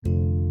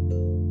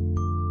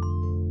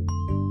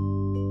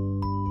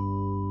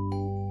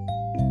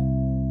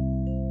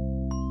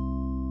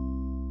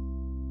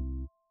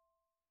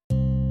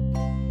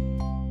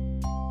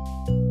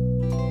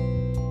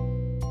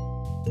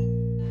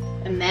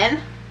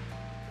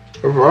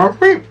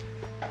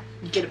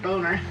Get a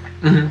boner.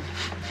 Mm-hmm.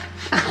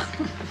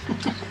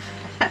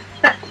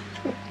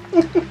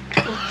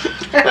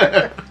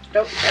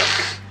 Don't.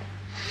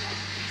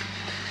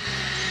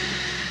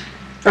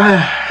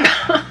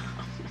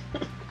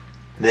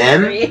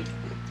 Then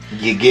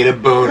you get a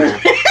boner.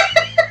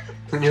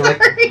 And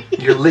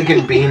you're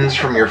licking beans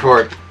from your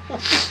fork.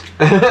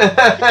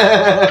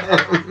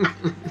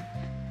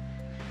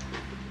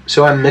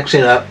 So I'm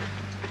mixing up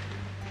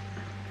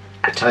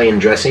Italian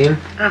dressing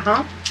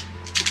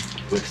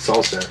with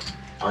salsa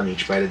on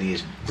each bite of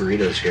these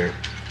burritos here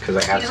because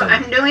I have some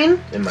I'm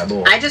doing in my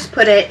bowl. I just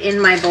put it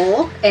in my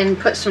bowl and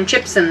put some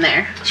chips in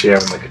there. So you're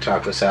having like a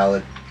taco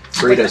salad,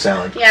 burrito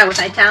salad. Yeah, with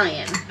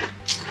Italian.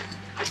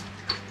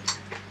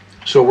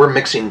 So we're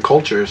mixing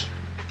cultures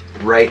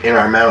right in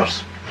our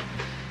mouths.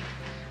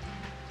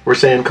 We're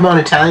saying, come on,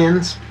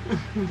 Italians.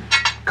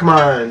 Come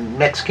on,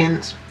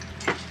 Mexicans.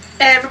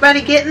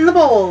 Everybody get in the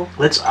bowl.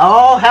 Let's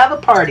all have a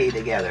party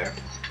together.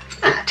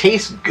 It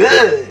tastes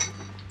good.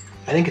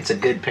 I think it's a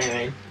good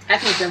pairing. I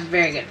think it's a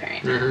very good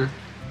pairing.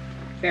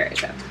 Mm-hmm. Very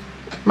good.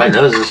 My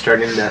nose is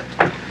starting to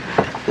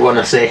want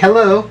to say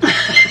hello.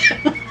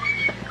 I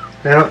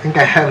don't think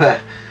I have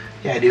a...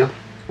 Yeah, I do.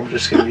 I'm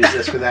just going to use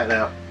this for that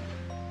now.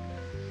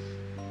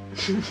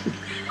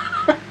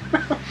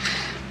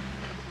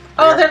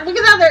 Oh, look at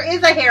that. There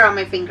is a hair on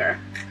my finger.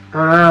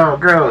 Oh no,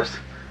 gross.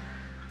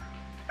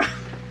 It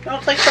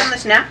looks like from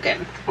this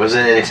napkin. Was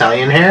it an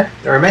Italian hair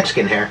or a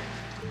Mexican hair?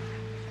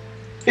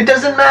 It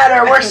doesn't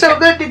matter. We're so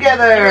good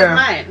together. It was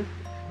mine.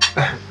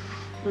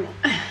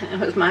 It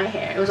was my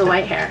hair. It was a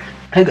white hair.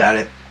 I got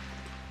it.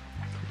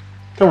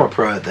 I'm a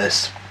pro at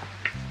this.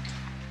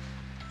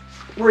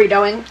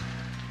 Burritoing.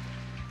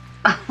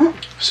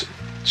 So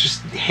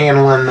just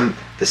handling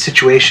the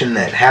situation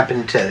that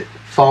happened to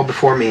fall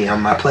before me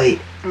on my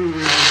plate.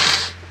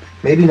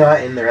 Maybe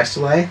not in the rest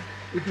of life,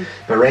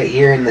 but right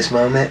here in this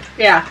moment,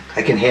 Yeah.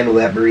 I can handle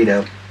that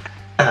burrito.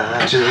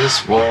 I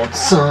just want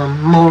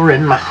some more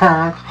in my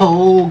honk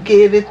hole.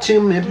 Give it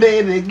to me,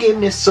 baby. Give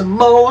me some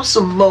more,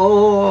 some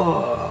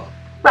more.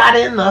 Right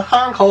in the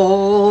honk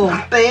hole,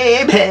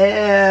 baby.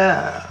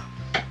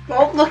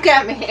 Don't look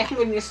at me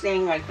when you're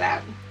saying like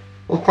that.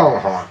 What kind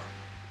of honk?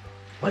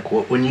 Like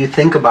when you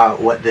think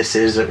about what this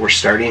is that we're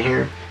starting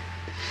here,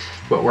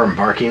 what we're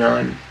embarking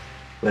on,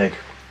 like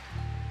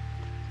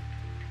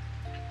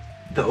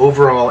the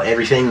overall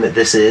everything that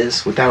this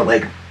is, without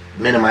like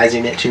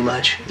minimizing it too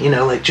much, you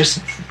know, like just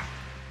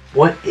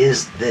what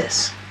is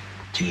this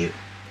to you?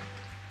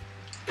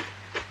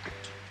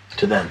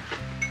 To them?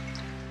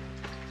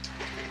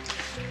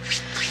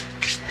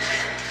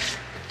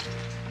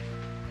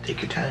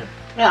 Take your time.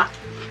 Yeah.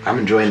 I'm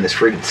enjoying this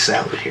freaking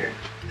salad here.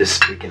 This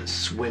freaking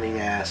swimming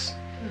ass.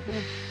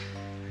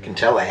 I can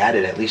tell I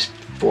added at least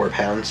 4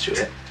 pounds to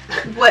it.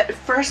 What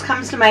first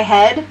comes to my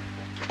head,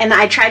 and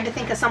I tried to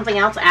think of something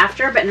else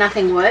after, but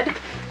nothing would.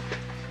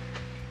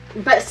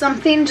 But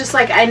something just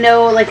like, I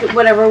know, like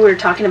whatever we were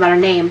talking about our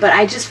name, but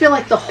I just feel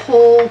like the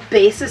whole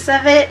basis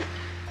of it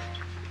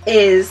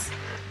is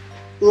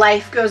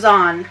life goes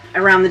on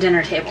around the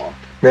dinner table.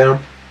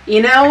 Yeah.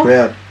 You know?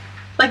 Yeah.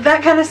 Like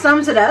that kind of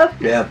sums it up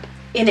Yeah.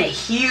 in a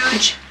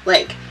huge,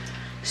 like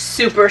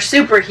super,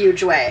 super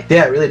huge way.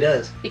 Yeah, it really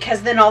does.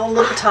 Because then all the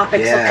little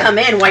topics Yeah. will come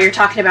in while you're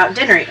talking about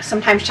dinner.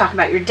 Sometimes you talk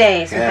about your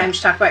day. Sometimes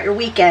you talk about your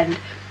weekend.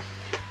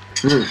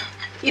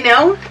 You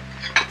know?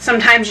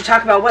 Sometimes you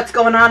talk about what's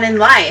going on in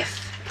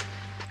life.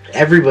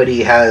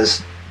 Everybody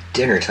has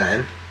dinner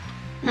time.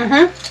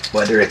 Mm-hmm.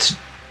 Whether it's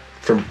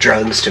from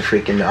drugs to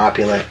freaking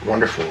opulent,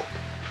 wonderful.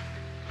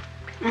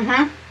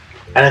 Mm-hmm.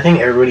 And I think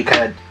everybody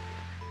kind of...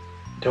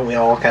 Don't we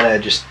all kind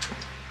of just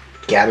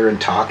gather and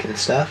talk and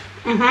stuff?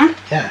 Mm-hmm.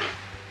 Yeah.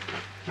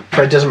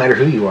 But it doesn't matter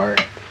who you are.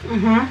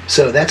 Mm-hmm.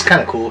 So that's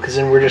kind of cool, because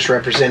then we're just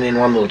representing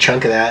one little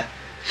chunk of that.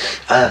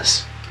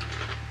 Us.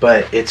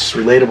 But it's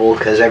relatable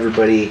because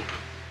everybody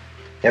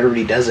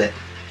does it.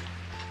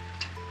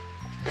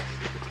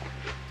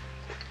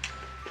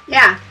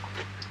 Yeah.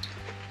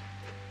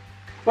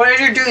 What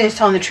you're doing is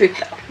telling the truth,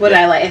 though. What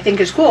I think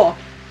is cool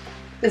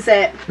is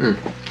that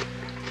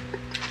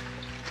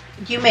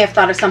you may have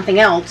thought of something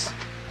else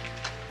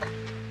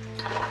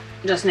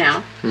just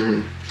now.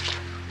 Mm-hmm.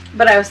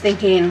 But I was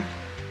thinking,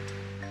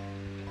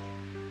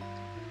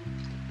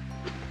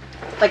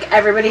 like,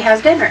 everybody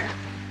has dinner.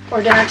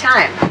 Or dinner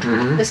time.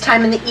 Mm-hmm. This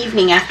time in the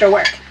evening after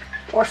work.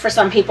 Or for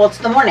some people, it's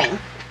the morning.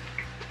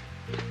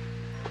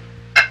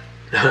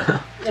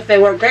 If they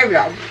work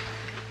graveyard.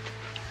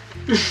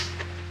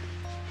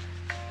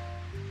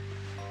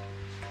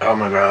 Oh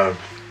my god.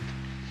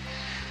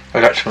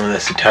 I got some of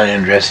this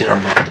Italian dressing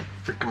on my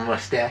freaking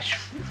mustache.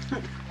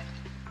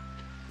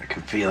 I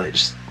can feel it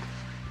just...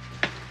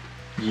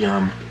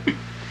 Yum.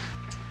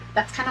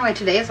 That's kind of why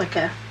today is like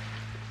a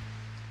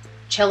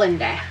chillin'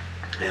 day.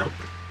 Yep.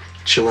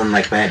 Chilling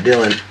like Matt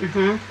Dillon.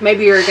 Mm-hmm.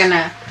 Maybe you're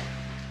gonna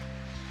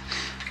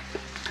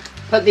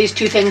put these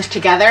two things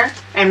together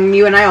and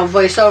you and I will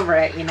voice over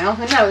it, you know?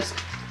 Who knows?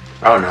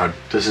 Oh no,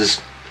 this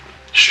is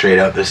straight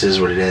up, this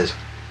is what it is.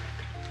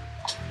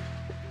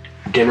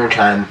 Dinner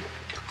time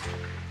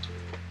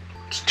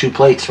It's 2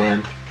 plates,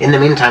 man. In the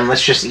meantime,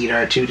 let's just eat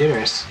our 2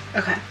 dinners.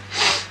 Okay.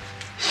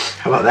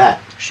 How about that?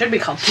 Should be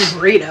called 2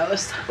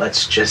 burritos.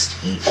 Let's just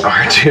eat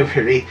our 2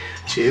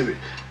 burritos.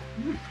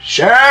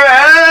 Sharon!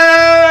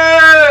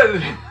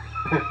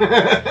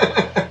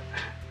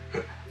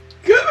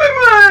 Give me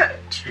my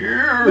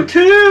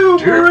 2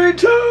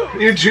 burritos.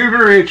 Your 2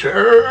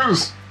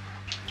 burritos.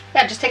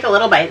 Yeah, just take a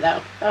little bite though.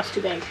 That was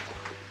too big.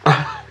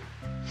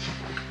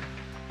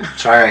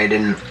 Sorry, I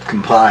didn't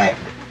comply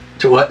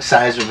to what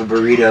size of a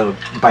burrito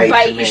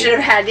bite You should have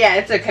had. Yeah,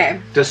 it's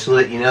okay. Just to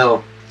let you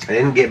know, I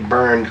didn't get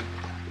burned.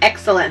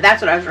 Excellent.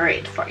 That's what I was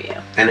worried for you.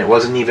 And it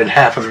wasn't even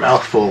half a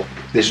mouthful.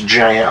 This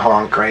giant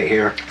honk right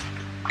here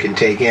can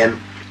take in.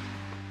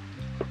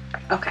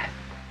 Okay.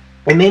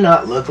 It may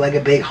not look like a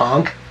big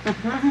honk.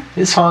 Mm-hmm.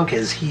 This honk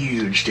is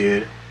huge,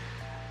 dude.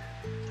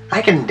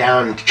 I can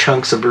down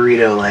chunks of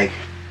burrito like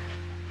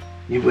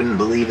you wouldn't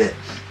believe it.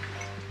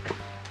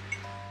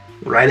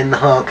 Right in the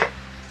honk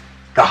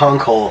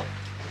hole.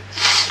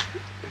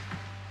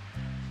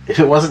 If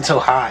it wasn't so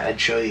hot,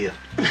 I'd show you.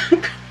 I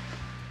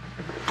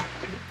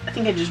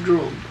think I just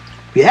drooled.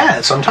 Yeah,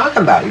 that's what I'm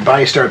talking about. Your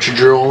body starts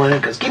drooling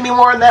because give me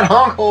more in that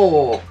honk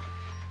hole.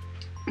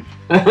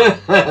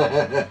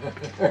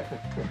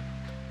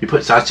 You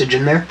put sausage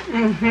in there?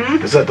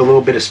 Mm-hmm. Is that the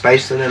little bit of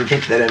spice that I'm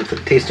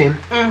tasting?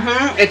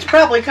 Mm-hmm. It's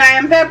probably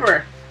cayenne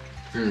pepper.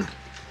 Mm.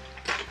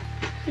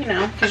 You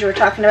know, because you were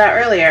talking about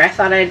earlier. I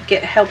thought I'd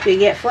help you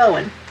get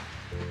flowing.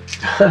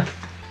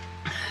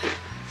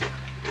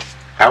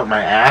 Out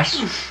my ass?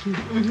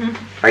 Mm-hmm.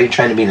 Are you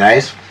trying to be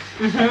nice?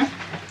 Mm-hmm.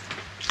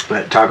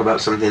 But talk about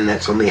something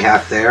that's only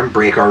half there and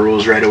break our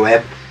rules right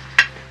away?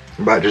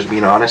 About just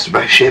being honest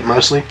about shit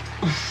mostly?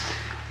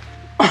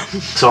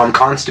 So I'm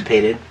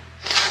constipated.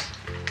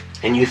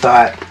 And you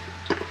thought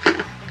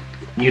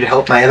you'd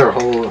help my other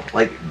whole,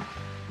 like,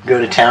 go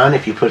to town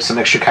if you put some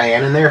extra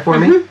cayenne in there for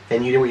me?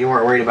 And you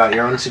weren't worried about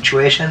your own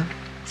situation?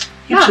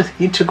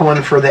 You took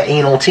one for the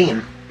anal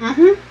team.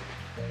 Mm-hmm.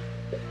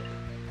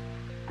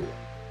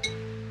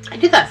 I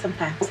do that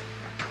sometimes.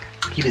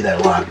 You do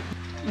that a lot.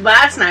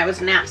 Last night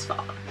was Nap's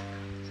fault.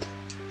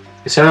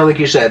 It sounded like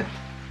you said,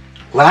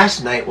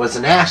 last night was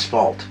an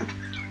asphalt.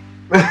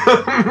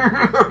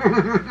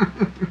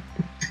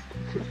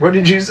 What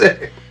did you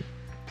say?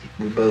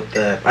 We both,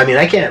 I mean,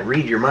 I can't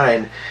read your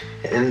mind,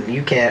 and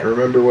you can't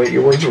remember what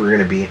your words were going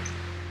to be.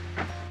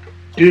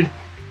 Dude,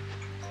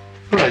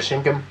 what I was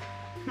thinking?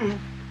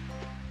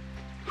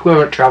 If we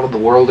haven't traveled the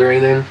world or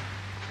anything.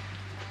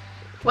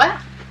 What?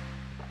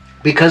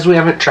 Because we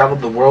haven't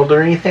traveled the world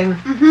or anything,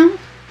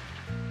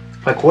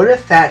 like, what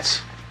if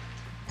that's,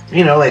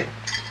 you know, like,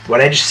 what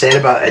I just said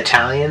about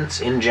Italians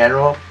in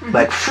general?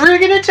 Like,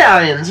 friggin'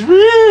 Italians,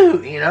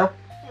 woo! You know?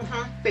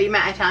 But you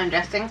meant Italian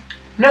dressing?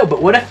 No,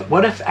 but what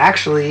if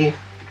actually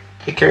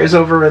it carries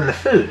over in the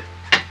food?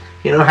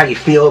 You know how you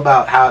feel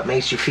about how it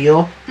makes you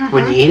feel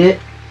when you eat it?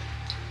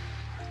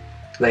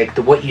 Like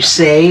what you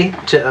say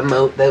to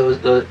emote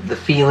the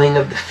feeling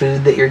of the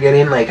food that you're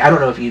getting. Like, I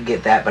don't know if you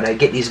get that, but I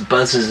get these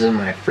buzzes in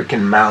my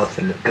freaking mouth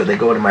and they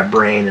go to my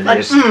brain and like,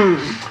 I just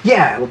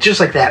yeah, well, just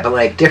like that, but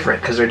like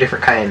different because they're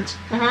different kinds.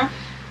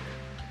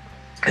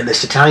 And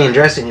this Italian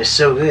dressing is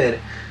so good.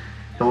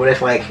 And what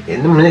if, like,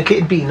 it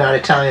could be not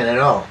Italian at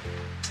all,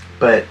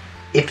 but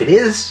if it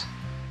is,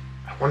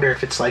 I wonder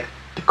if it's like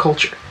the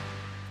culture.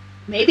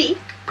 Maybe.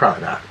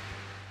 Probably not.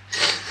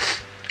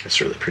 It's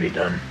really pretty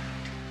done.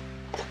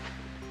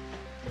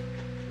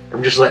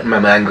 I'm just letting my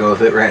mind go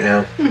with it right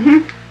now.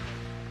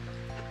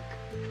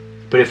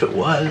 But if it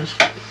was,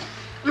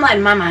 I'm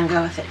letting my mind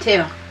go with it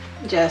too.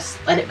 Just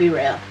let it be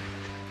real.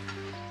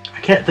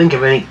 I can't think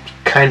of any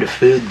kind of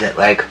food that,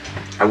 like,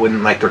 I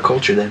wouldn't like their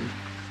culture then.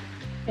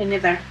 Me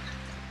neither.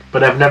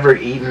 But I've never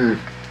eaten.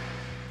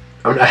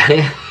 I'm not.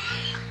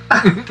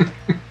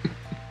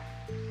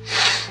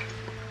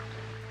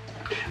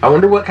 I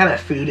wonder what kind of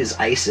food is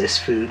ISIS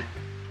food.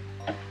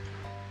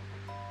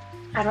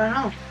 I don't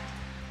know.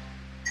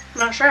 I'm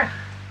not sure.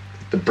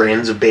 The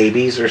brands of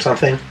babies or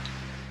something.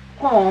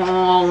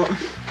 Oh,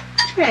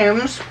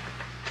 James.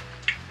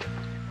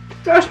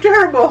 That's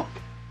terrible.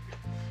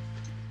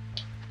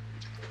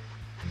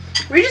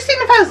 Were you just seeing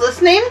if I was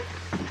listening?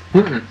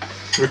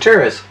 We're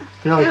tourists.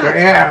 You know, like,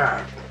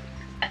 Yeah.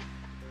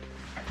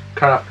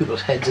 cut off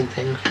people's heads and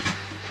things.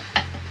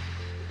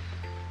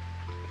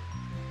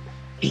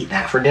 Eat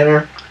that for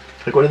dinner.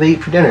 Like, what do they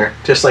eat for dinner?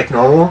 Just like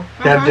normal?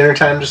 Have dinner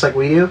time just like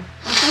we do?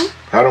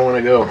 I don't want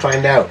to go and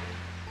find out.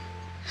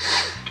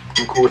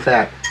 I'm cool with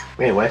that.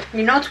 Anyway.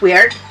 You know what's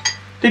weird?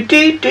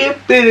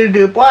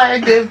 Why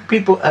give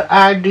people an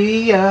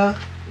idea?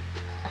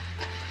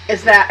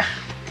 Is that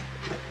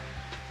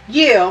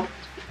you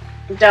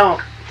don't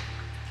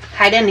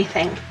hide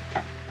anything.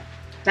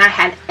 And I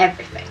had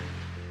everything.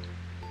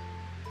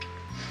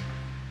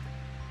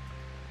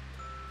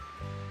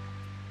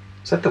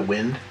 Is that the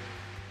wind?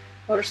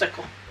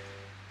 Motorcycle.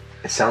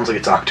 It sounds like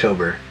it's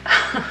October.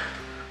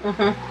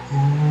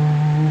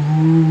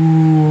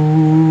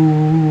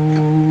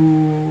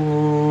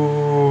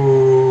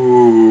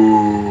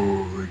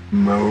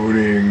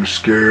 Moaning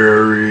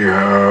scary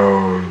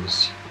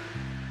house.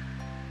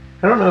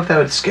 if that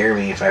would scare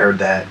me if I heard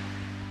that.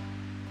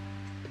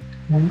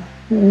 I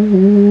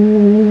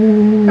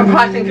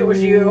probably think it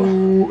was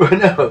you.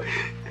 No,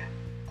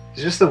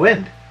 it's just the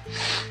wind.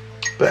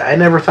 But I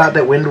never thought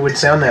that wind would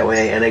sound that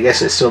way, and I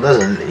guess it still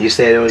doesn't. You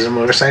said it was a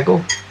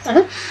motorcycle?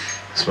 Uh-huh.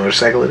 It's a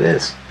motorcycle it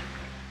is.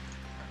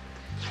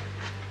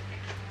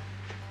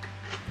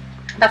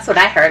 That's what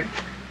I heard.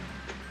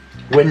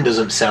 Wind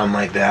doesn't sound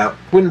like that.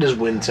 When does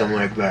wind sound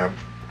like that?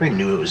 I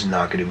knew it was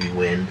not going to be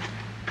wind.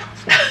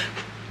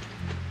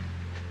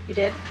 You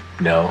did?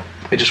 No,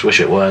 I just wish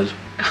it was.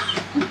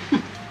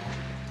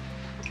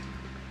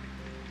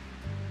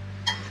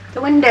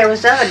 The wind there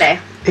was the other day.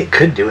 It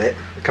could do it.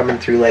 Coming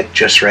through like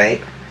just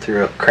right,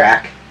 through a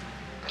crack.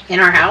 In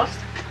our house?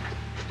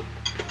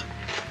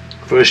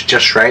 If it was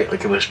just right,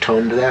 like it was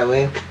toned that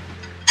way,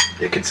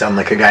 it could sound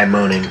like a guy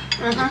moaning.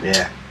 Mm-hmm.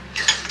 Yeah.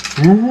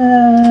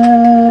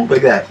 Ooh,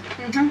 like that.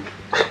 Mm-hmm.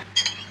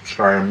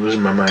 Sorry, I'm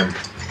losing my mind.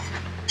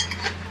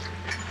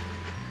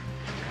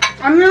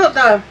 I'm not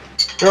the...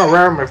 Oh,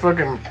 around my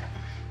fucking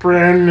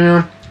brand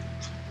new.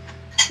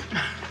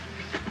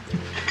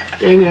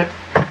 Dang it.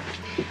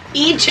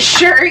 Each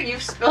shirt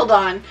you've spilled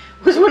on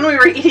was when we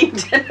were eating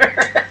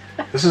dinner.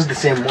 This is the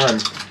same one.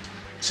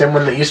 Same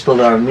one that you spilled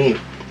on me.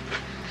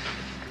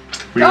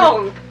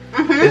 Oh.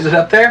 Mm-hmm. Is it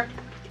up there?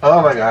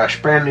 Oh my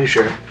gosh, brand new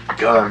shirt.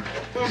 Gone.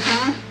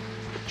 Mm-hmm.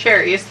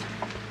 Cherries.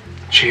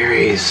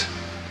 Cherries.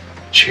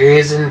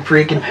 Cherries and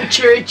freaking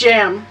Cherry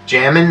jam.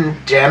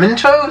 jammin'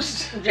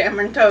 toast. Jam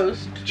and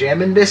toast.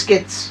 Jam and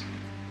biscuits.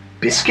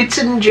 Biscuits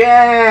and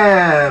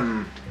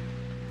jam.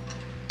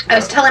 I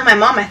was telling my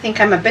mom I think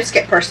I'm a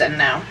biscuit person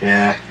now.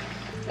 Yeah.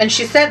 And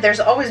she said there's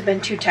always been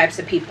two types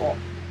of people.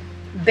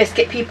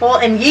 Biscuit people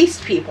and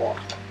yeast people.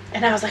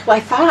 And I was like, well, I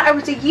thought I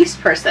was a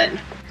yeast person.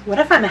 What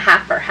if I'm a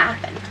half or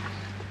half-in?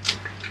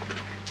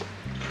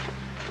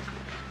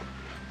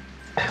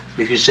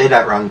 If you say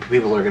that wrong,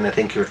 people are going to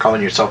think you're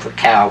calling yourself a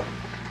cow.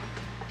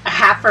 A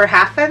half or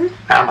half-in?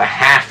 I'm a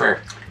halfer.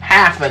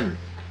 Halfin.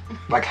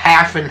 Like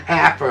half and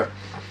halfer.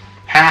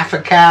 Half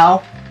a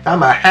cow.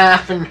 I'm a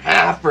half and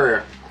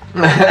halfer.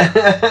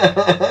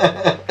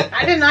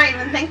 I did not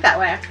even think that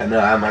way. I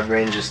know, my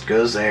brain just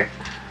goes there.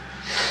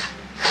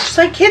 Just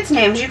like kids'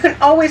 names, you can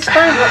always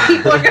find what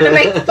people are going to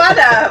make fun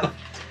of.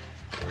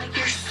 Like,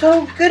 you're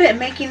so good at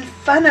making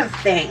fun of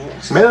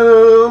things.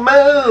 Moo,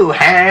 moo,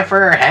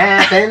 halfer,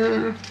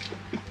 halfin.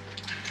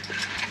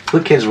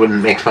 What kids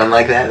wouldn't make fun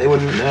like that? They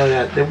wouldn't know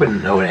that. They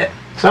wouldn't know it.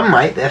 Some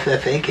might, the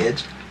FFA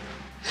kids.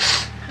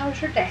 How was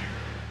your day?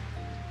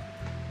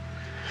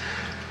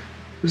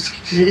 It was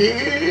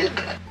good.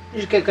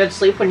 Did you get good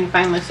sleep when you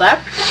finally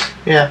slept?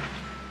 Yeah.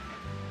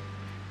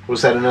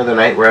 Was that another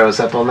night where I was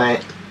up all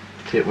night?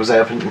 Was I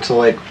up until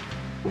like...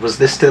 Was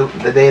this still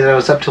the day that I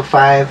was up till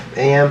 5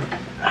 a.m.?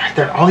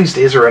 All these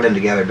days are running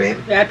together, babe.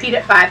 Yeah, I peed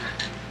at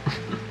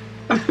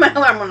 5. My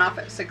alarm went off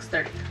at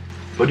 6:30.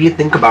 What do you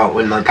think about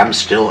when like I'm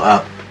still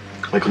up?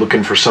 Like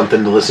looking for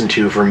something to listen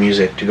to for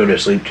music to go to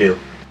sleep to?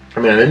 I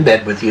mean, I'm in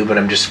bed with you, but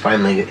I'm just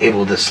finally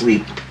able to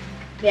sleep.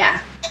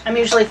 Yeah. I'm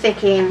usually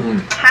thinking,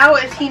 how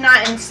is he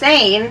not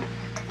insane?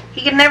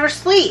 He can never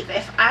sleep.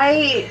 If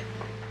I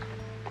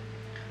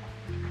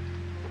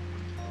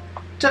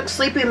took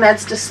sleeping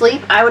meds to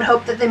sleep, I would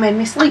hope that they made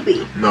me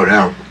sleepy. No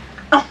doubt.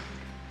 Oh.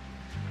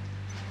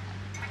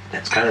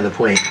 That's kind of the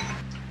point.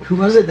 Who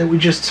was it that we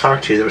just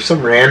talked to? There was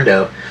some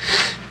rando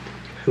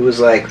who was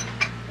like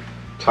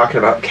talking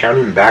about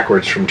counting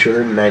backwards from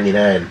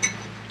 299.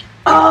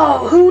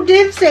 Oh, who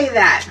did say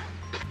that?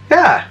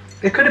 Yeah,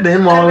 it could have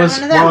been while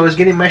I was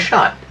getting my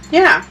shot.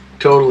 Yeah.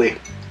 Totally.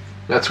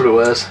 That's what it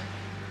was.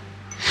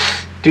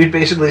 Dude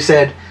basically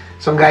said,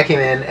 some guy came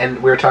in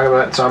and we were talking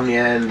about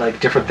insomnia and like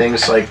different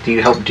things, like do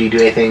you do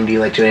anything, do you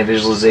like do any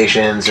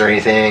visualizations or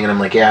anything? And I'm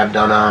like, yeah, I've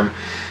done them.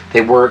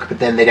 They work, but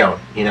then they don't.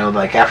 You know,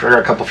 like after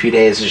a couple few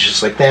days, it's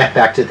just like,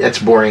 back to, it's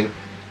boring.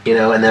 You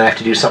know, and then I have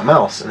to do something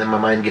else. And then my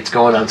mind gets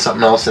going on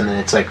something else and then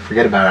it's like,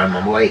 forget about it,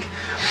 I'm awake.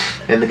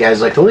 And the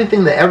guy's like, the only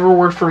thing that ever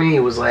worked for me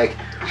was like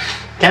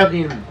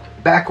counting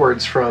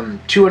backwards from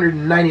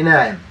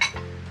 299.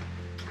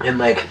 And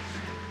like,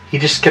 he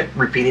just kept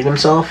repeating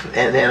himself,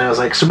 and then I was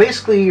like, so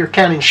basically you're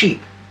counting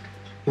sheep.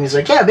 And he's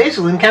like, yeah,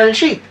 basically I'm counting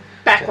sheep.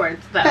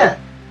 Backwards, though. Yeah.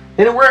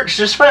 And it works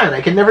just fine.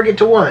 I can never get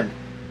to 1.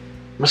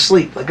 I'm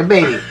asleep like a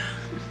baby.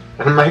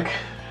 And I'm like,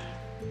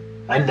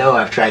 I know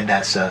I've tried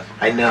that stuff.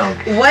 I know.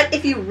 What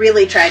if you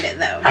really tried it,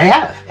 though? I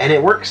have, and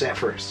it works at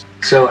first.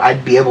 So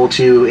I'd be able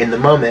to, in the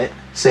moment,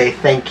 say,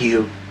 thank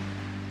you.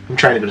 I'm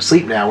trying to go to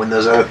sleep now when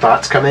those other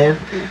thoughts come in,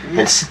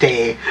 and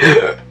stay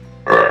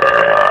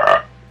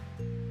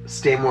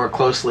more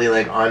closely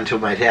like onto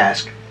my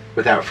task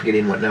without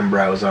forgetting what number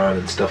I was on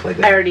and stuff like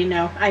that. I already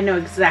know. I know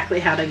exactly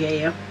how to get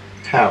you.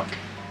 How?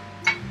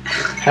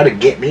 How to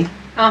get me?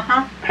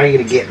 Uh-huh. How are you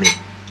gonna get me?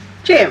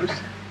 James,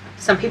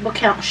 some people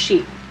count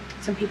sheep.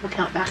 Some people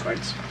count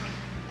backwards.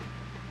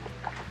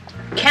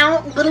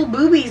 Count little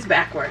boobies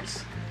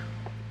backwards.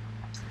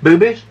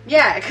 Boobies?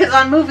 Yeah, because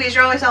on movies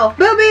you're always all,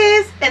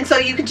 boobies! And so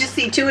you could just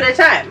see 2 at a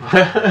time.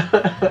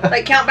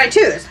 Like count by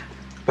 2s.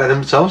 By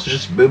themselves?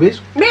 Just boobies?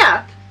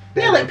 Yeah.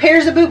 Yeah, like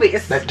pairs of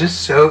boobies. That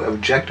just so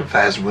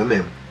objectifies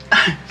women.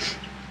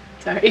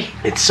 Sorry.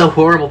 It's so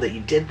horrible that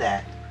you did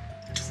that,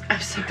 I'm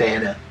sorry.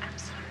 Diana. I'm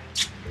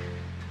sorry.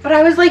 But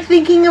I was like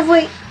thinking of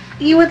what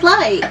you would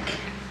like.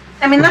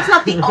 I mean, that's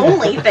not the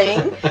only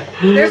thing.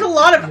 There's a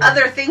lot of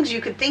other things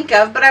you could think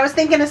of, but I was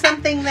thinking of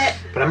something that...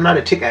 But I'm not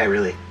a tit guy,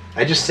 really.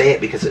 I just say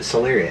it because it's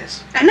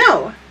hilarious. I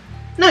know.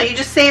 No, you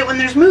just say it when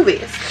there's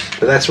movies.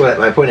 But that's what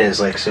my point is.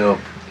 Like, so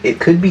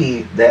it could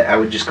be that I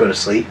would just go to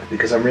sleep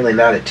because I'm really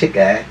not a tit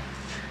guy.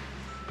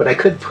 But I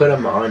could put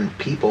them on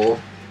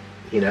people,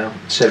 you know,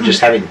 instead of just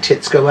having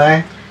tits go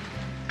by.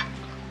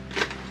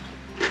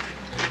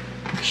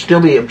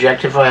 Still be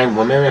objectifying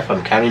women if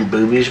I'm counting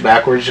boobies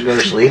backwards to go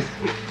to sleep.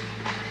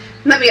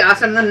 That'd be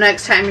awesome. The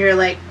next time you're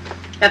like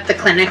at the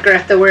clinic or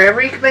at the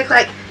wherever, you could be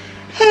like,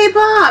 "Hey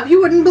Bob,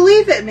 you wouldn't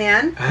believe it,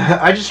 man.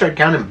 I just started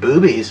counting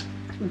boobies.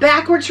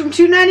 Backwards from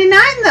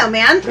 $2.99 though,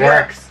 man.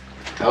 Yeah. Works."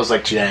 I was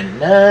like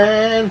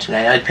 $2.99.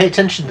 I'd pay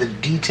attention to the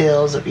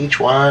details of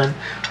each one.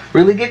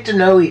 Really get to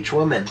know each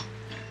woman.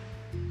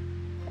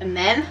 And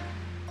then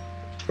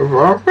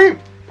Mm-hmm.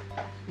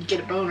 you get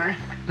a boner.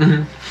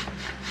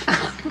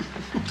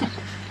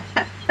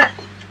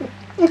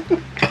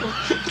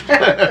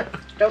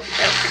 Don't joke.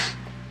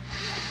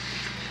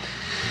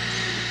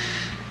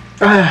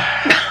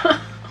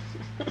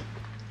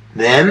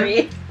 Then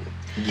Sorry.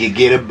 you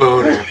get a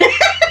boner.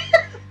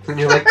 And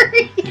you're like,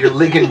 you're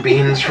licking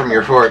beans from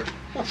your fork.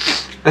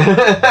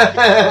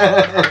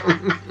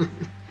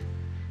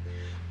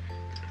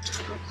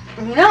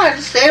 You know, I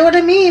just say what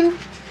I mean.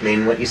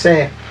 Mean what you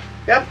say.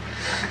 Yep.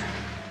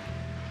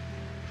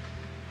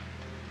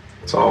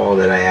 That's all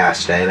that I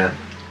asked, Dana.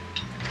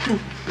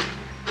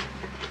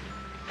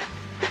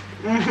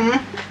 Mm-hmm.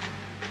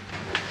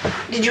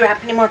 Did you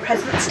wrap any more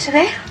presents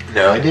today?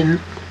 No, I didn't.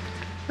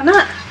 Why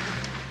not?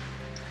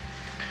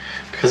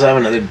 Because I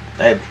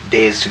have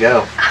days to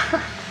go.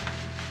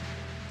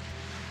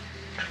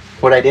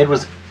 What I did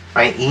was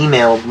I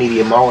emailed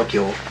Media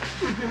Molecule.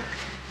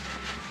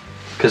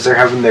 Because they're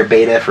having their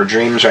beta for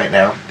Dreams right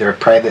now. They're a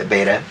private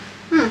beta.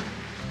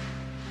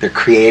 They're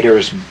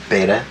creators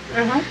beta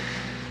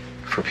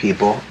for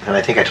people. And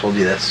I think I told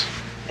you this.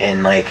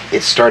 And like,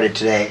 it started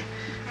today.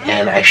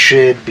 And I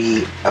should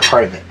be a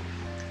part of it.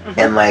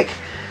 And like,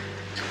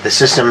 the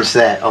systems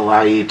that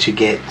allow you to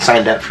get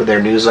signed up for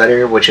their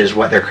newsletter, which is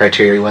what their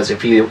criteria was.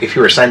 If you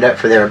were signed up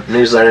for their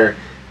newsletter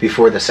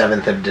before the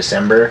 7th of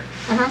December,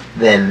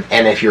 then,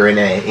 and if you're in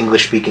an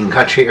English-speaking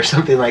country or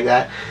something like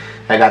that,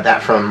 I got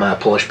that from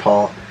Polish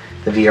Paul,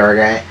 the VR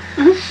guy.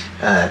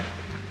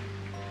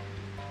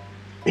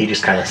 He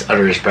just kind of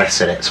under his breath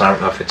said it, so I don't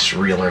know if it's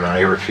real or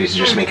not, or if he's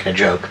just making a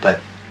joke,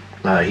 but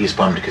he's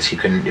bummed because he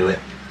couldn't do it.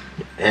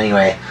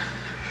 Anyway,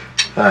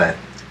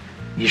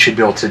 you should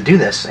be able to do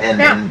this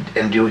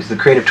and do the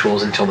creative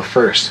tools until the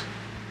 1st,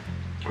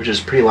 which is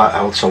pretty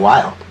it's a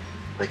while.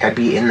 Like, I'd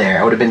be in there.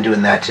 I would have been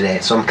doing that today,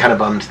 so I'm kind of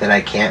bummed that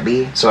I can't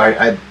be. So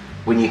I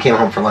when you came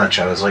home for lunch,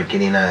 I was like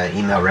getting an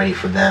email ready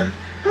for them,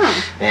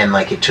 and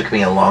like it took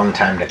me a long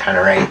time to kind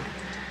of write.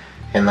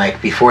 And like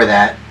before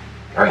that,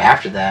 or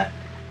after that,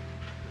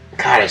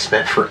 God, I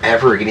spent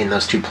forever getting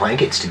those 2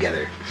 blankets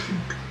together.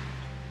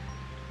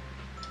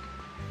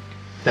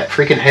 That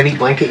freaking heavy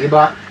blanket you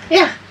bought?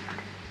 Yeah.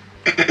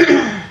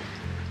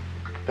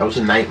 That was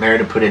a nightmare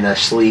to put in a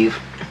sleeve.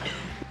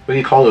 What do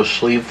you call those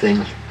sleeve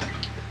things?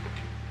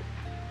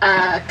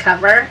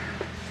 Cover.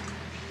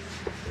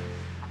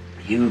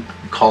 You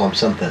call them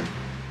something.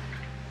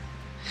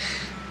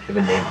 You have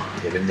a name.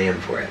 You have a name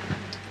for it.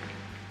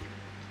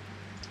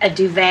 A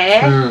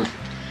duvet.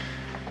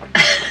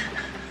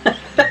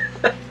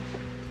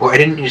 Why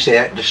didn't you say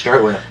that to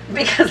start with?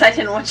 Because I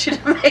didn't want you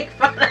to make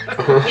fun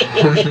of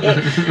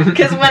me.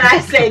 Because when I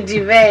say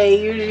duvet,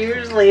 you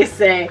usually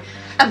say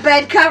a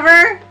bed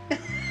cover.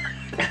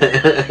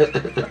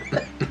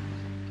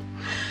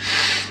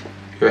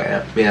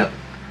 Yeah,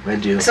 I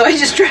do. So I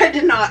just tried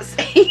to not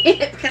say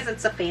it because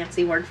it's a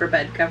fancy word for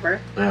bed cover.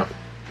 Yeah.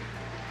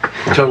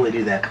 I totally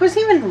do that. I was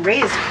even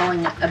raised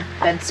calling a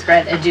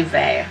bedspread a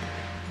duvet.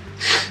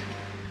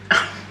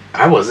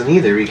 I wasn't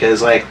either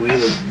because like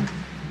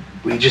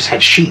we just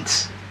had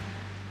sheets.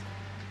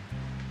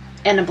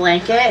 And a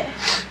blanket.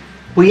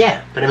 Well,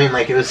 yeah, but I mean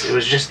like it was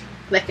just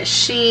Like a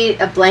sheet,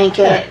 a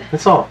blanket. Yeah,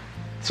 that's all.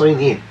 That's all you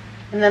need.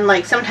 And then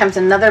like sometimes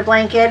another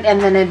blanket and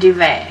then a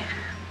duvet.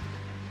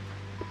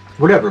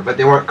 Whatever, but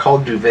they weren't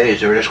called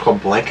duvets, they were just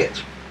called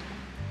blankets.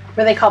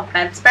 Were they called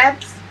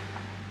bedspreads?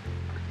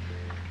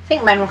 I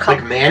think mine were called...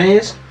 Like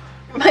mayonnaise?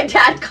 My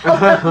dad called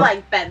them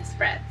like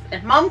bedspreads.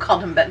 And Mom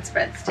called them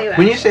bedspreads too.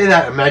 When you say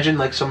that, imagine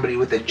like somebody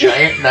with a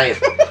giant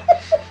knife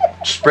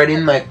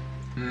spreading like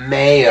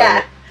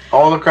mayo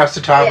all across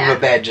the top of a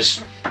bed,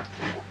 just...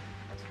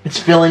 It's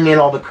filling in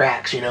all the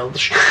cracks, you know?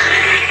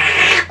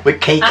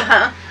 With cake.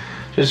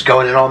 Just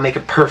going and all make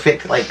it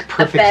perfect, like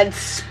perfect. A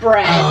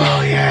bedspread.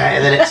 Oh yeah,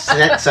 and then it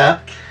sets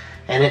up,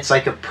 and it's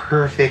like a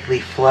perfectly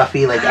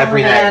fluffy, like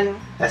every night.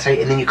 That's right,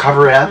 and then you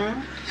cover it up,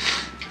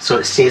 so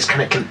it stays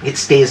it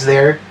stays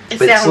there. It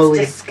but sounds slowly,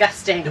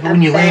 disgusting.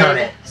 when you lay on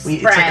it,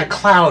 it's like a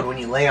cloud when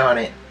you lay on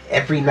it,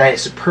 every night.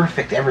 It's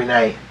perfect every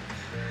night.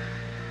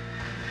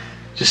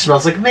 Just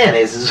smells like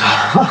mayonnaise.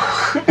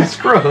 It's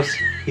gross.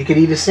 You could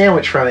eat a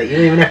sandwich from it. You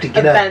don't even have to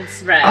get up.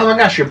 Bedspread. Oh my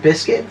gosh, your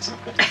biscuits.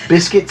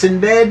 Biscuits in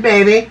bed,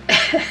 baby.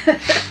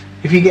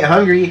 If you get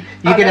hungry,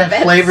 you can have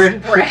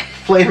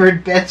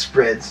flavored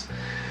bedspreads.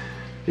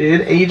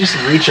 Dude, and you just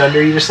reach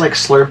under, you just like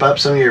slurp up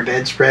some of your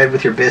bedspread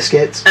with your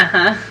biscuits.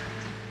 Uh-huh.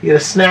 You get a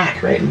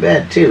snack right in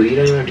bed too. You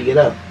don't even have to get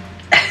up.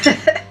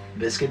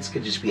 Biscuits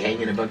could just be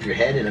hanging above your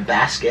head in a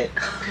basket.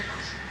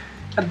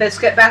 A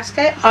biscuit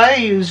basket? I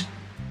use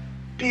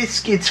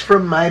biscuits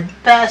from my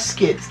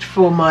basket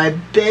for my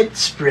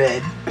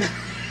bedspread.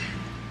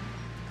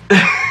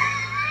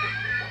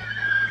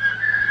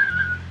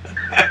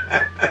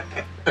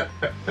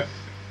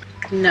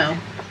 No.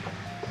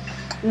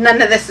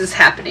 None of this is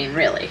happening,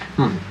 really.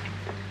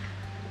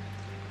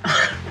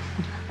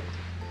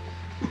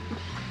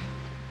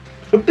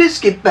 A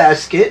biscuit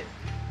basket.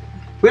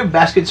 We have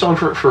baskets on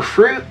for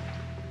fruit.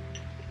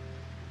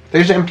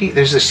 There's empty.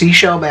 There's a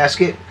seashell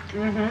basket.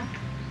 Mm-hmm.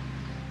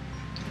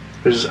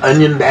 There's an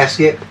onion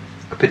basket,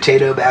 a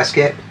potato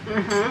basket.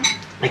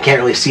 Mm-hmm. I can't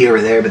really see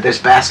over there, but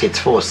there's baskets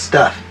full of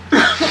stuff.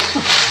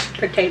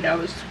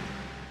 Potatoes.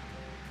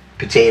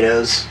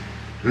 Potatoes.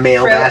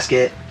 Mail Fruit.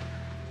 basket.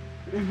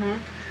 Mm-hmm.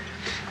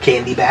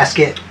 Candy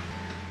basket.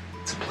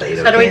 It's a Play-Doh.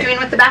 So what are we doing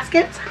with the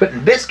baskets?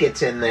 Putting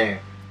biscuits in there.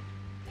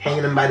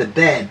 Hanging them by the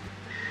bed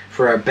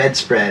for our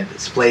bedspread.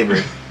 It's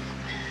flavored.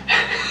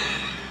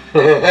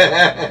 I'm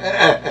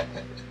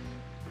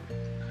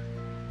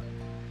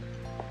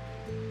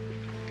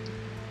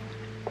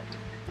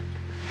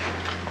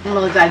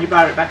really glad you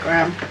brought it back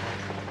around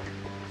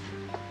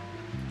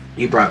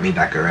You brought me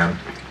back around.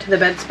 to the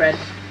bedspread.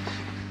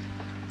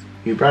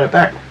 You brought it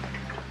back.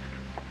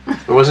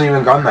 It wasn't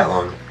even gone that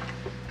long.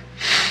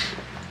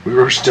 We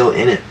were still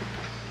in it.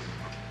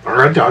 Our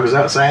red dog was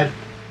outside.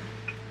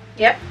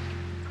 Yep.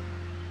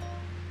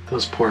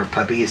 Those poor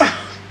puppies.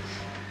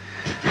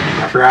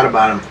 I forgot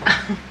about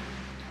them.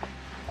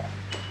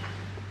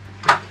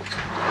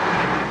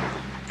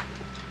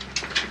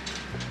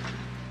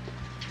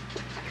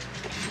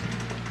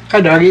 Hi,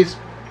 doggies.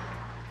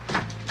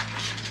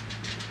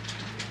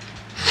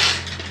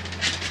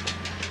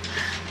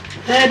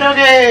 Hey,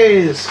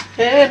 doggies.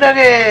 Hey,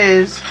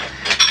 doggies.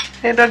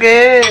 Hey,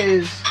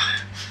 doggies.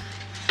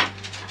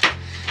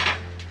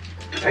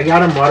 I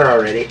got him water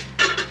already.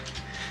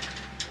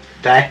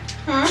 Di?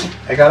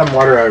 I got him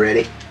water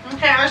already.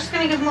 Okay, I was just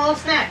going to give him a little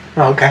snack.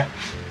 Oh, okay.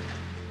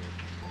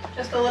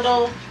 Just a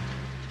little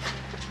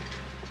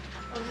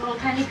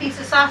tiny piece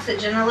of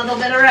sausage and a little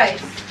bit of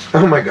rice.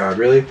 Oh my god,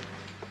 really?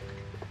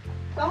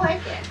 I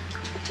like it.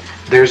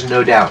 There's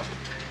no doubt.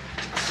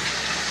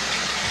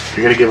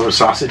 You're gonna give him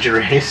sausage and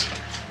rice?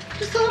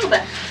 Just a little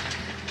bit.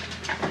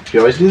 You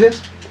always do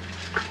this?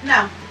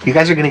 No, You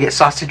guys are gonna get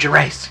sausage and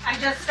rice. I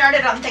just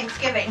started on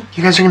Thanksgiving.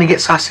 You guys are gonna get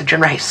sausage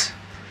and rice.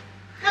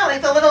 No,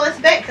 like the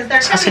littlest bit because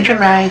they're Sausage coming and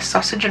rice,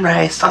 sausage and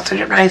rice,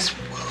 sausage and rice.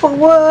 Whoa,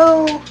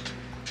 whoa.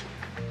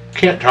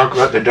 Can't talk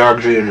about the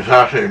dogs eating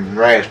sausage and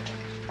rice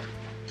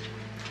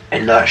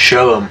and not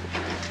show them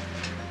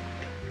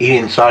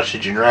eating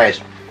sausage and rice.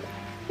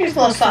 Here's a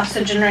little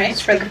sausage and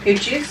rice for the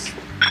poochies.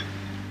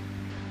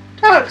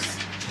 Dogs.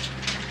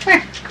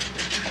 Come here.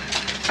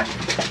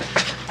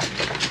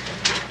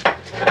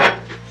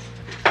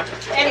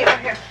 Eddie, over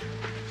here.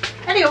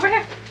 Eddie, over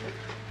here.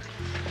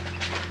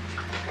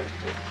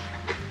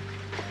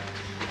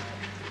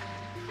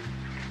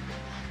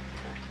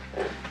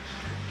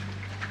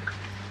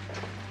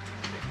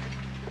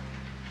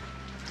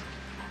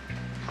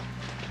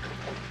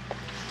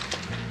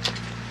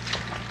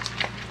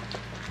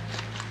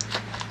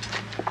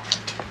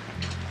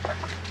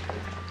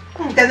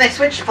 Then they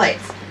switched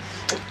plates.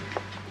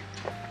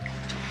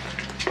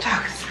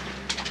 Dogs.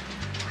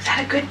 Was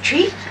that a good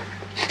treat?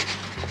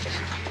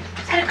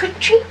 Was that a good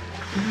treat?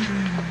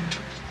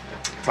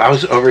 I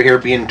was over here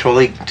being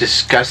totally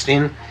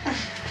disgusting,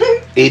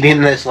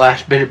 eating this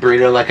last bit of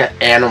burrito like an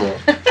animal.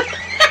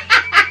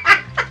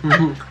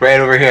 Right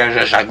over here,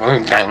 just like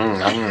hoping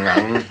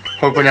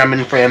I'm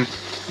in frame.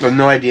 I have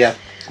no idea.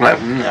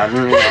 Really?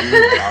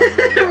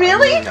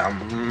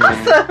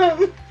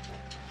 Awesome.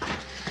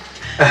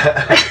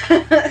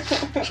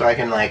 So I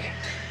can like.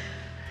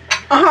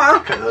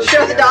 Uh-huh.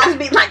 Show the dogs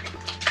being like.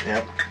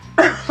 Yep.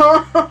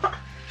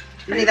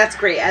 Honey, that's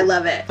great. I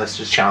love it. Let's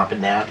just chomp it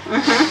down.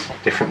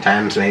 Different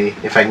times, maybe.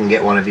 If I can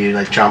get one of you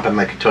like chomping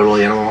like a total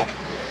animal.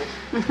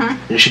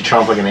 You should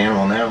chomp like an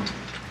animal now.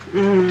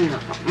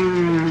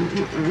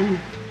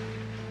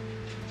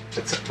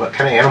 That's what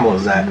kind of animal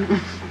is that?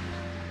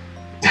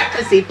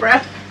 A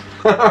zebra.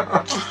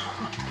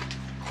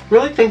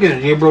 Really think a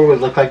zebra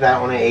would look like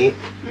that when it ate?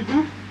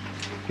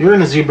 You're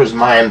in a zebra's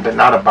mind, but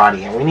not a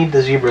body, and we need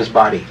the zebra's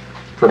body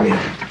from you.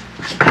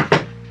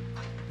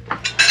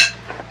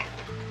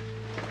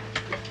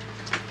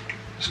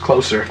 It's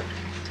closer.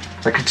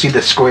 I could see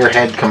the square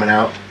head coming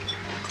out.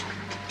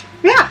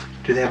 Yeah.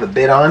 Do they have a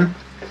bid on?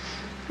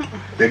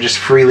 They're just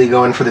freely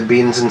going for the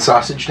beans and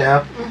sausage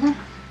now?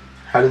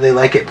 How do they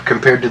like it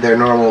compared to their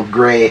normal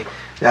gray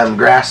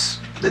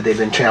grass that they've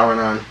been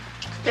chowing on?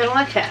 They don't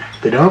like it.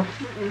 They don't?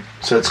 Mm-mm.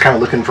 So it's kind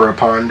of looking for a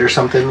pond or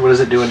something? What is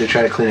it doing to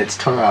try to clean its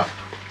tongue off?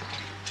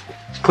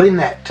 Clean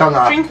that tongue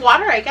off. Drink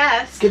water, I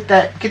guess. Get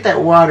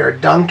that water,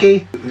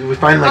 donkey. We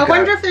find like I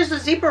wonder if there's a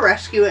zebra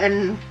rescue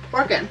in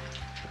Oregon.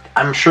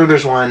 I'm sure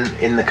there's one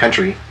in the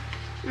country.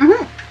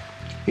 Mm-hmm.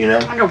 You know?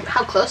 I wonder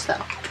how close,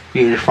 though.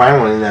 You need to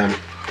find one and then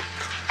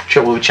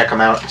we'll check them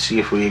out and see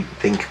if we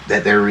think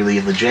that they're really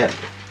legit.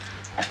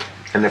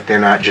 And if they're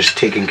not just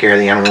taking care of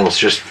the animals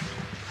just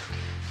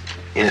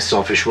in a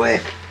selfish way,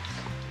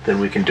 then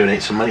we can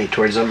donate some money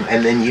towards them.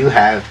 And then you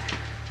have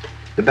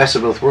the best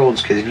of both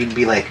worlds, because you'd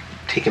be like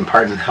taking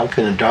part in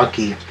helping a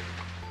donkey.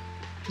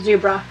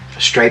 Zebra.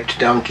 A striped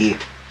donkey.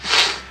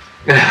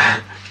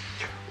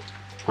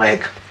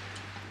 Like,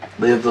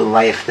 live the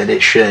life that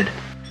it should.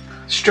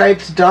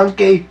 Striped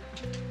donkey.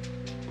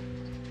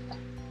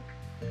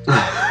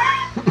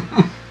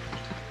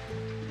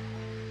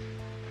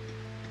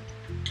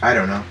 I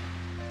don't know.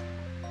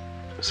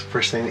 It's the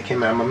first thing that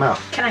came out of my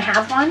mouth. Can I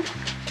have one?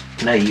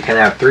 No, you can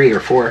have 3 or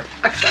 4.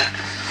 Excellent.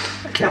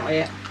 I can't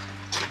wait.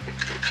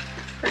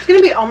 It's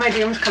gonna be all my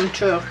dreams come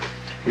true.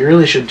 You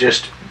really should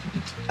just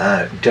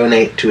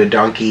donate to a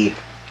donkey,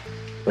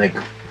 like,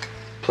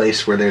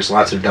 place where there's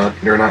lots of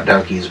they're not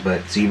donkeys,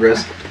 but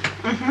zebras.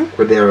 Mm-hmm.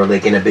 Where they're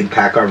like in a big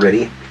pack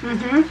already.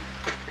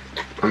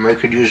 Mm-hmm. And they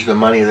could use the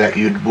money that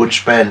you would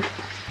spend.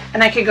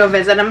 And I could go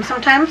visit them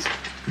sometimes?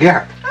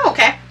 Yeah. Oh,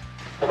 okay.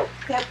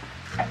 Yep.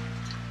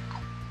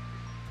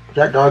 Is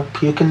that dog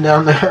puking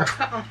down there?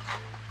 Uh-uh.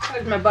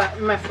 There's my butt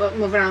and my foot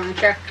moving on the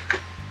chair.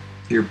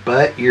 Your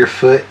butt, your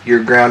foot,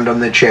 your ground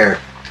on the chair.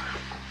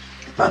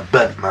 My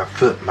butt, my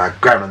foot, my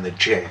ground on the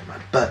chair. My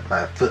butt,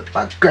 my foot,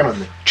 my ground on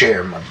the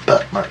chair. My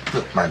butt, my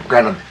foot, my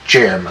ground on the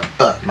chair. My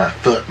butt, my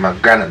foot, my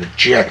ground on the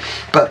chair.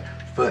 Butt,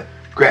 foot,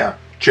 ground,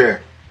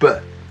 chair.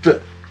 Butt,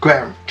 foot,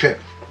 ground, chair.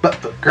 Butt,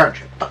 foot, ground,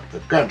 chair. Butt,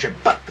 foot, ground, chair.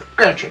 Butt, foot,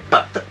 ground, chair.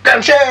 Butt, foot,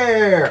 ground,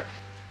 chair.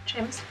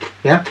 James?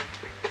 Yeah?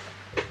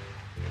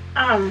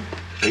 Are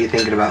you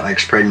thinking about like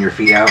spreading your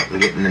feet out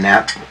and getting a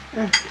nap?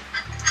 On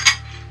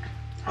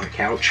a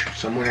couch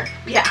somewhere?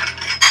 Yeah.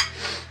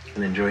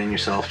 And enjoying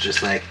yourself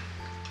just like...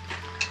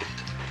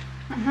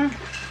 Mm-hmm.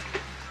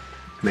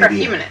 Maybe. For a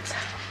few minutes.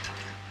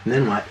 And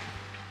then what?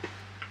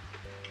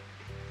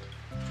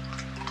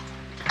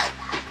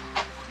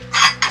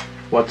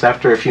 What's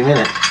after a few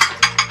minutes?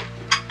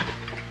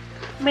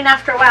 I mean,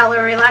 after a while,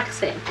 they're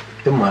relaxing.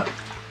 Then what?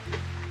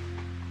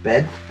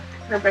 Bed?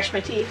 Or brush my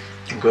teeth.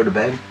 Go to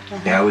bed?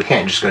 Mm-hmm. Yeah, we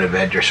can't just go to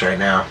bed just right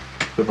now.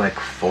 With like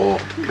full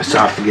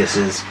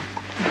esophaguses.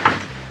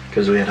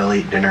 Because we had a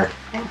late dinner.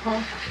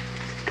 Mm-hmm.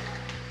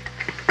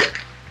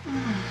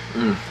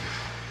 Mm.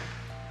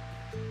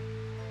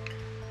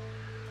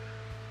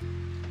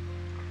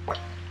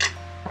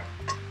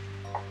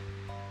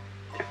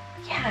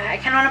 Yeah, I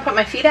kind of want to put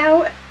my feet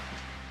out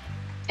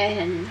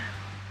and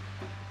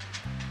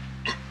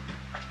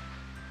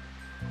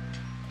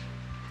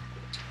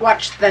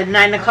watch the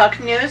 9 o'clock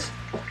news.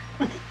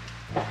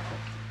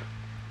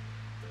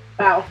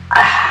 Wow.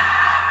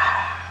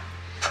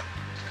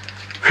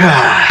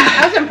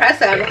 That was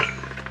impressive.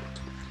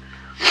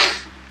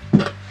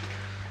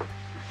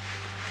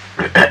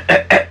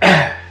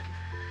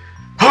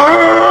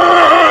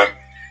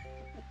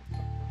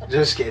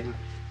 Just kidding.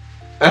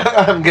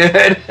 I'm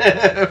good.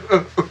 I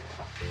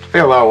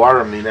feel a lot of water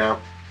on me now.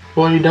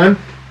 Well, are you done?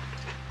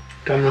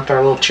 Done with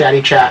our little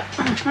chatty chat?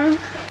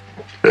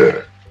 Mm-hmm.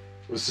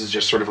 This is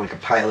just sort of like a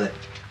pilot.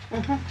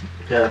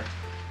 Mm-hmm. Yeah.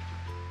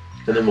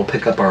 And then we'll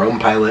pick up our own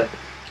pilot.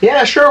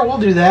 Yeah, sure, we'll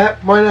do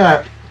that. Why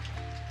not?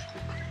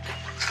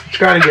 It's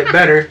got to get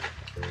better.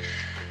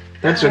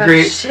 That's a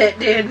great, shit,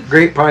 dude.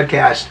 Great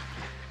podcast.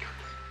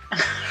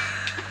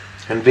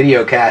 And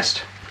video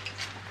cast.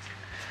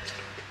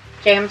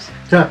 James.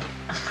 Huh.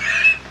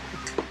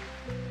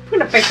 We're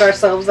gonna pick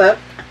ourselves up.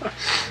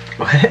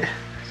 What?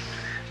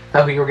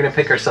 Oh, you were gonna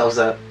pick ourselves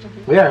up.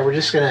 Mm-hmm. Yeah, we're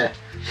just gonna...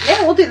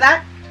 Yeah, we'll do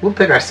that. We'll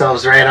pick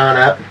ourselves right on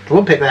up.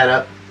 We'll pick that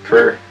up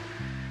for...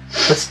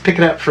 Let's pick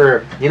it up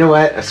for... You know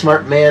what? A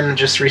smart man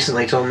just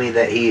recently told me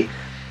that he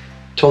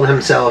told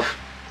himself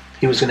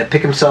he was gonna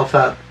pick himself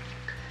up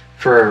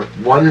for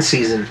 1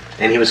 season,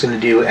 and he was gonna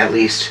do at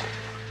least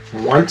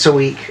once a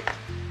week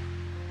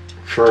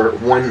for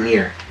 1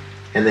 year,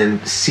 and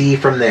then see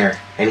from there.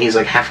 And he's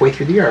like halfway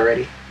through the year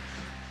already.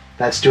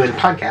 That's doing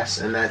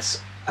podcasts, and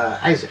that's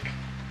Isaac.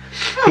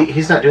 Oh.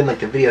 He's not doing like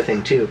the video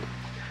thing too,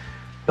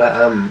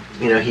 but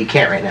you know, he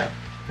can't right now,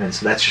 and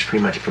so that's just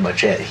pretty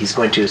much it. He's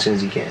going to as soon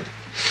as he can.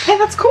 Hey,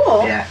 that's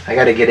cool. Yeah, I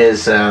gotta get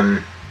his.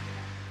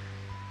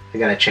 I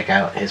gotta check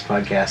out his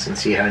podcast and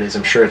see how it is.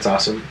 I'm sure it's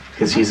awesome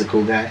because he's a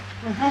cool guy.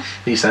 Mm-hmm.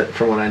 He's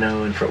from what I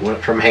know and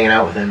from hanging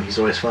out with him, he's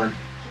always fun.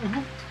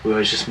 Mm-hmm. We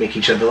always just make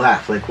each other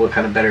laugh. Like, what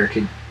kind of better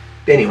could...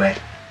 Anyway,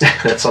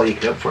 that's all you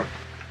can hope for.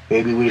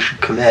 Maybe we should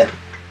commit.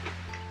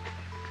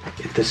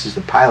 If this is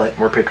the pilot,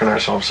 we're picking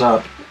ourselves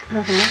up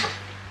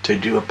to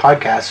do a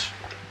podcast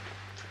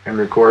and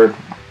record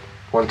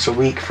once a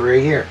week for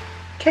a year.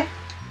 Okay.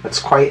 That's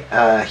quite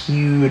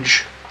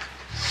huge.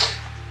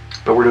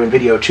 But we're doing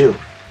video too.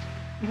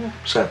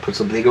 So that puts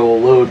a big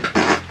old load.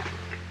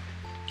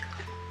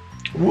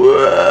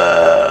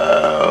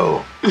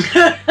 Whoa!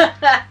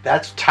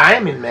 That's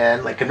timing,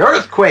 man. Like an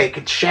earthquake.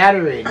 It's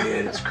shattering,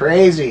 dude. It's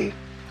crazy.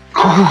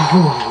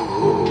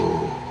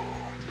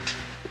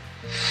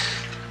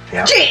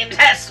 Yeah. James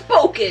has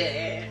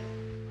spoken.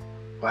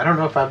 Well, I don't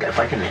know if I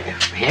can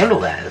handle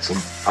that.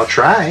 I'll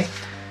try.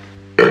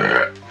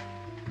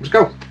 Let's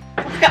go.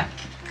 Let's go.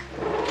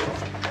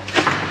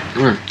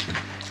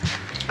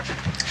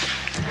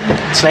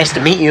 It's nice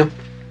to meet you.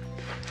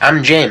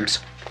 I'm James.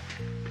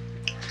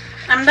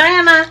 I'm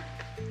Diana.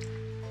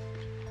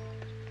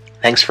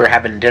 Thanks for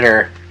having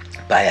dinner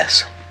by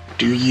us.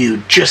 Do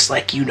you just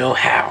like you know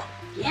how?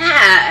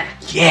 Yeah.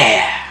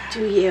 Yeah.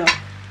 Do you?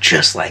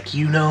 Just like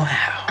you know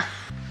how.